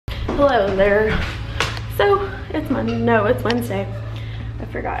Hello there. So it's Monday. No, it's Wednesday. I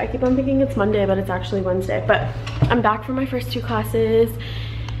forgot. I keep on thinking it's Monday, but it's actually Wednesday. But I'm back from my first 2 classes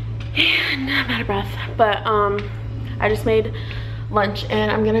and I'm out of breath. But I just made lunch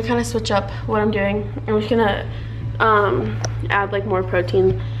and I'm gonna kind of switch up what I'm doing. I'm just gonna add like more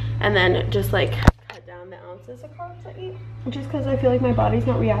protein and then just like cut down the ounces of carbs I eat, just because I feel like my body's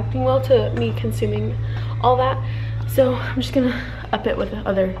not reacting well to me consuming all that. So I'm just gonna up it with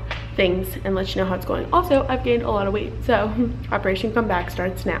other things and let you know how it's going. Also, I've gained a lot of weight, so Operation Comeback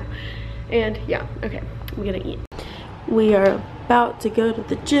starts now. And yeah, okay, I'm gonna eat. We are about to go to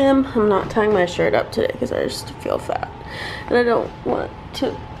the gym. I'm not tying my shirt up today because I just feel fat and I don't want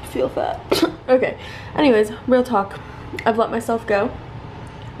to feel fat. Okay, anyways, real talk. I've let myself go.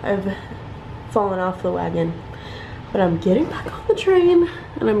 I've fallen off the wagon, but I'm getting back on the train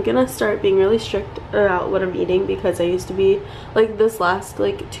and I'm gonna start being really strict about what I'm eating, because I used to be like, this last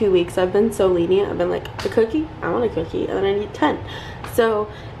like 2 weeks I've been so lenient. I've been like, a cookie? I want a cookie, and then I need 10. So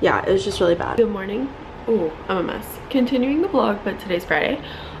yeah, it was just really bad. Good morning. Oh, I'm a mess. Continuing the vlog, but today's Friday.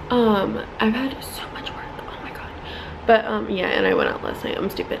 I've had so much work, oh my god. But yeah, and I went out last night.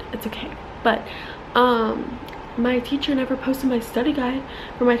 I'm stupid, it's okay. But my teacher never posted my study guide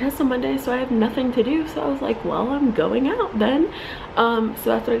for my test on Monday, so I have nothing to do. So I was like, well, I'm going out then. So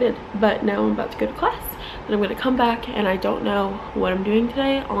that's what I did. But now I'm about to go to class and I'm gonna come back, and I don't know what I'm doing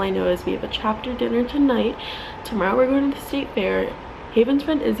today. All I know is we have a chapter dinner tonight. Tomorrow we're going to the state fair. Haven's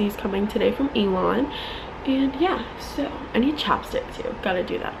friend Izzy's coming today from Elon. And yeah, so I need chapstick too. Gotta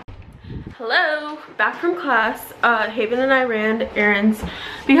do that. Hello, back from class. Haven and I ran errands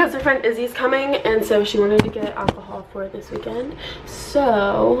because her friend Izzy's coming, and so she wanted to get alcohol for this weekend.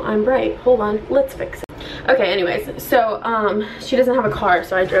 So I'm bright. Hold on, let's fix it. Okay, anyways, so she doesn't have a car,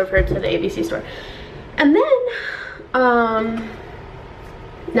 so I drove her to the ABC store. And then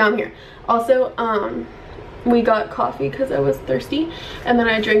now I'm here. Also, we got coffee because I was thirsty, and then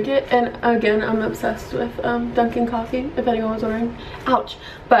I drank it, and again, I'm obsessed with Dunkin' coffee, if anyone was wondering. Ouch.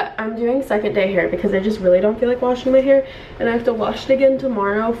 But I'm doing second day hair because I just really don't feel like washing my hair, and I have to wash it again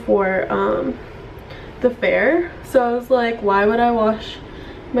tomorrow for the fair. So I was like, why would I wash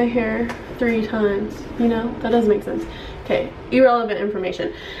my hair 3 times? You know, that doesn't make sense. Okay, irrelevant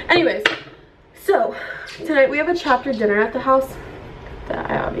information. Anyways, so tonight we have a chapter dinner at the house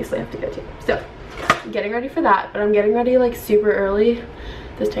that I obviously have to go to. So I'm getting ready for that, but I'm getting ready like super early.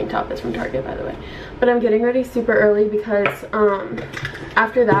 This tank top is from Target, by the way. But I'm getting ready super early because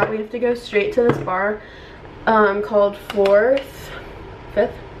after that we have to go straight to this bar called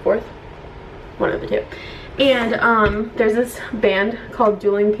Fifth, one of the two. And there's this band called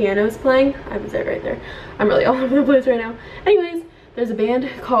Dueling Pianos playing. I have it right there. I'm really all over the place right now. Anyways, there's a band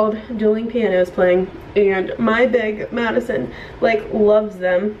called Dueling Pianos playing, and my big Madison like loves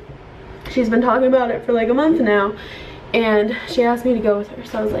them. She's been talking about it for like a month now, and she asked me to go with her,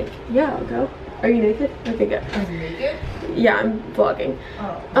 so I was like, yeah, I'll go. Are you naked? Okay, good. Are you naked? Yeah, I'm vlogging.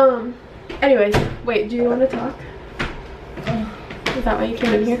 Oh. Anyways, wait, do you want to talk? Is that why you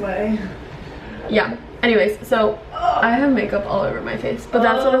came in here? Yeah. Anyways, so I have makeup all over my face, but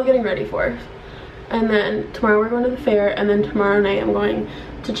that's what I'm getting ready for. And then tomorrow we're going to the fair, and then tomorrow night I'm going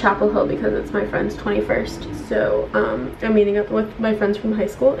to Chapel Hill because it's my friend's 21st. So I'm meeting up with my friends from high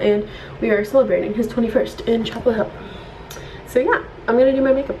school, and we are celebrating his 21st in Chapel Hill. So yeah, I'm gonna do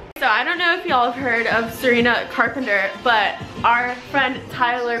my makeup. So I don't know if y'all have heard of Serena Carpenter, but our friend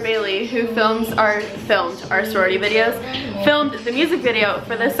Tyler Bailey, who filmed our sorority videos, filmed the music video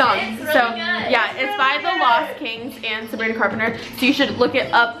for this song. It's really good. Yeah, it's by the Lost Kings and Sabrina Carpenter. So you should look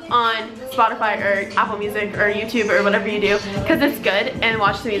it up on Spotify or Apple Music or YouTube or whatever you do, because it's good, and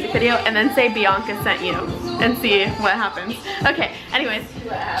watch the music video and then say Bianca sent you and see what happens. Okay, anyways,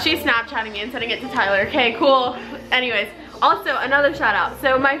 she's Snapchatting me and sending it to Tyler. Okay, cool. Anyways, also another shout out.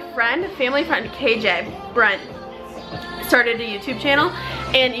 So my family friend KJ Brent started a YouTube channel,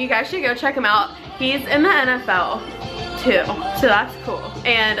 and you guys should go check him out. He's in the NFL too, so that's cool.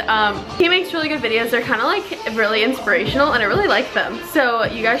 And he makes really good videos. They're kind of like really inspirational, and I really like them. So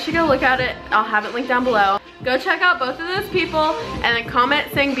you guys should go look at it. I'll have it linked down below. Go check out both of those people, and then comment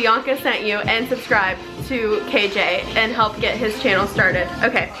saying Bianca sent you, and subscribe to KJ and help get his channel started.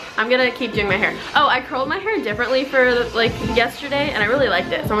 Okay, I'm gonna keep doing my hair. Oh, I curled my hair differerly for like yesterday, and I really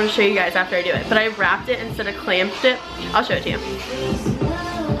liked it, so I'm gonna show you guys after I do it. But I wrapped it instead of clamped it. I'll show it to you.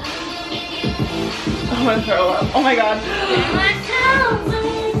 I'm gonna throw up. Oh my god.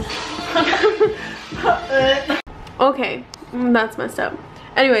 Okay, that's messed up.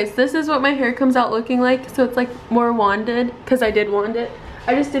 Anyways, this is what my hair comes out looking like. So it's like more wanded, because I did wand it.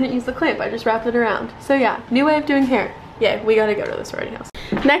 I just didn't use the clamp, I just wrapped it around. So yeah, new way of doing hair. Yeah, we gotta go to the sorority house.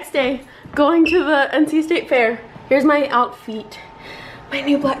 Next day, going to the NC State Fair. Here's my outfit. My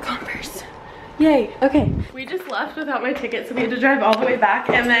new black Converse. Yay, okay. We just left without my ticket, so we had to drive all the way back,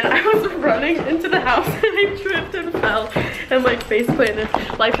 and then I was running into the house and I tripped and fell and like face planted.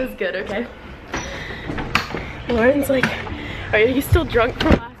 Life is good, okay? Lauren's like, are you still drunk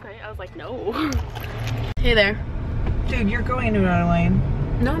from last night? I was like, no. Hey there. Dude, you're going to another lane.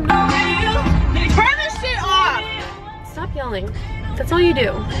 No, I'm not. Turn this shit off! Stop yelling. That's all you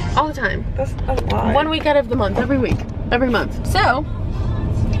do. All the time. That's a lie. 1 week out of the month, every week. Every month. So,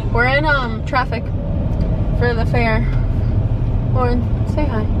 we're in traffic for the fair. Lauren, say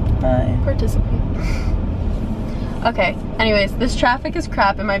hi. Hi. Participate. Okay, anyways, this traffic is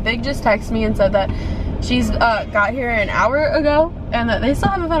crap, and my big just texted me and said that she's got here an hour ago and that they still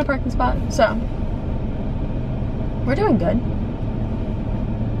haven't found a parking spot. So, we're doing good.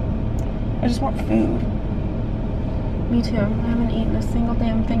 I just want food. Me too. I haven't eaten a single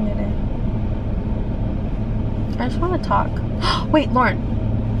damn thing today. I just want to talk. Wait, Lauren.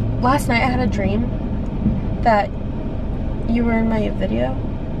 Last night I had a dream that you were in my video,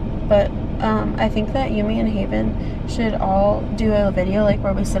 but I think that Yumi and Haven should all do a video like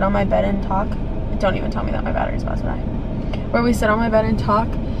where we sit on my bed and talk. Don't even tell me that my battery's about to die. Where we sit on my bed and talk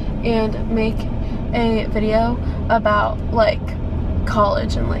and make a video about like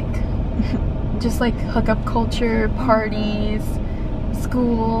college and like just like hookup culture, parties,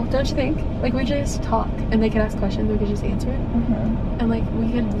 school. Don't you think? Like we just talk and they could ask questions, we could just answer it. And like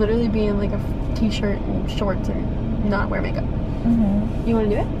we could literally be in like a t-shirt and shorts and not wear makeup. You want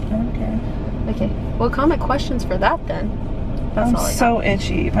to do it? Okay. Okay. Well, comment questions for that then. That's I'm all I got. so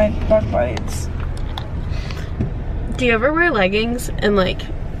itchy. My butt bites. Do you ever wear leggings and like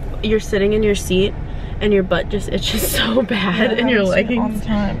you're sitting in your seat and your butt just itches so bad in your leggings? All the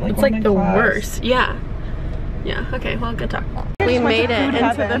time. Like it's like the worst. Yeah. Yeah. Okay. Well, good talk. We made it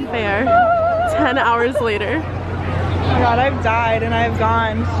into the fair 10 hours later. Oh my god, I've died and I've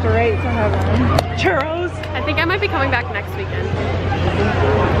gone straight to heaven. Churros. I think I might be coming back next weekend.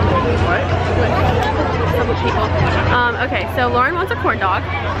 What? With a couple people. Okay, so Lauren wants a corn dog.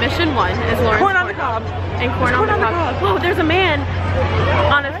 Mission 1 is Lauren's Corn on the cob. And corn on the cob. Whoa, there's a man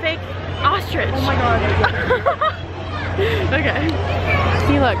on a fake ostrich. Oh my god. Okay.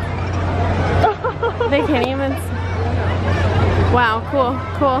 See, look. They can't even. Wow, cool,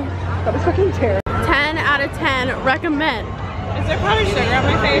 cool. That was fucking terrible. 10 out of 10 recommend. Is there powdered sugar on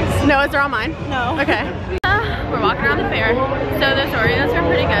my face? No, is there on mine? No. Okay. We're walking around the fair. So those Oreos are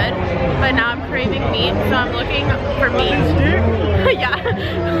pretty good, but now I'm craving meat, so I'm looking for meat. Yeah.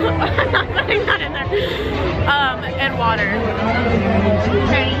 I'm not putting that in there. And water.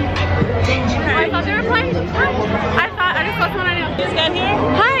 Okay. I thought they were playing. I just saw someone I knew. You just got here?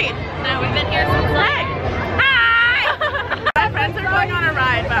 Hi. No, we've been here since like. Hi. My friends are going on a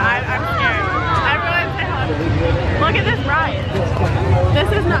ride, but I'm scared. Everyone say hello. Look at this ride. This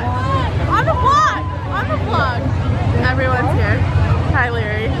is not on the vlog. On the vlog. Everyone's here. Hi,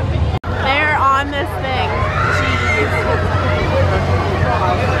 Larry. They're on this thing. Jeez.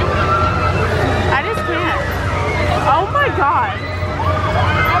 I just can't. Oh my god.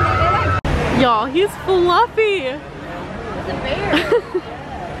 Y'all, he's fluffy. He's a bear.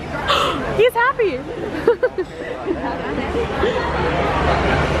 He's happy.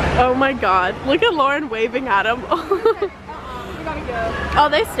 Oh my god. Look at Lauren waving at him. Oh,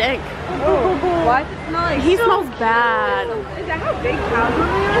 they stink. Oh. Why does it smell like he smells bad. Is that how big cows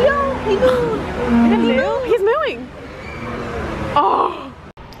are? No, he's mooing. Oh.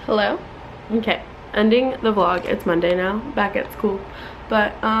 Hello? Okay. Ending the vlog. It's Monday now. Back at school.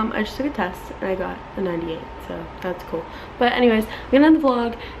 But I just took a test and I got a 98. So that's cool. But anyways, I'm gonna end the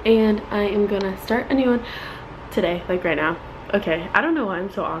vlog and I am gonna start a new one today, like right now. Okay, I don't know why I'm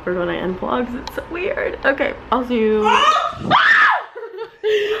so awkward when I end vlogs. It's so weird. Okay, I'll see you. No!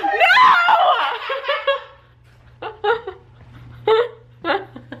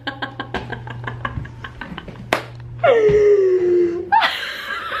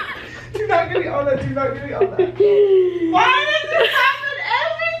 You're not gonna be on that. You're not gonna be on that. Why does this happen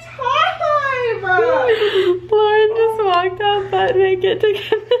every time? Lauren just walked out butt naked to get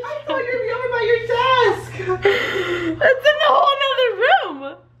this. I thought you'd be over by your desk. It's in a whole nother room.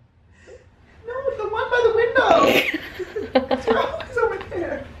 No, the one by the window. It's always over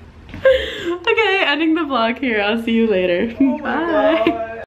there. Okay, ending the vlog here. I'll see you later. Oh my Bye. God.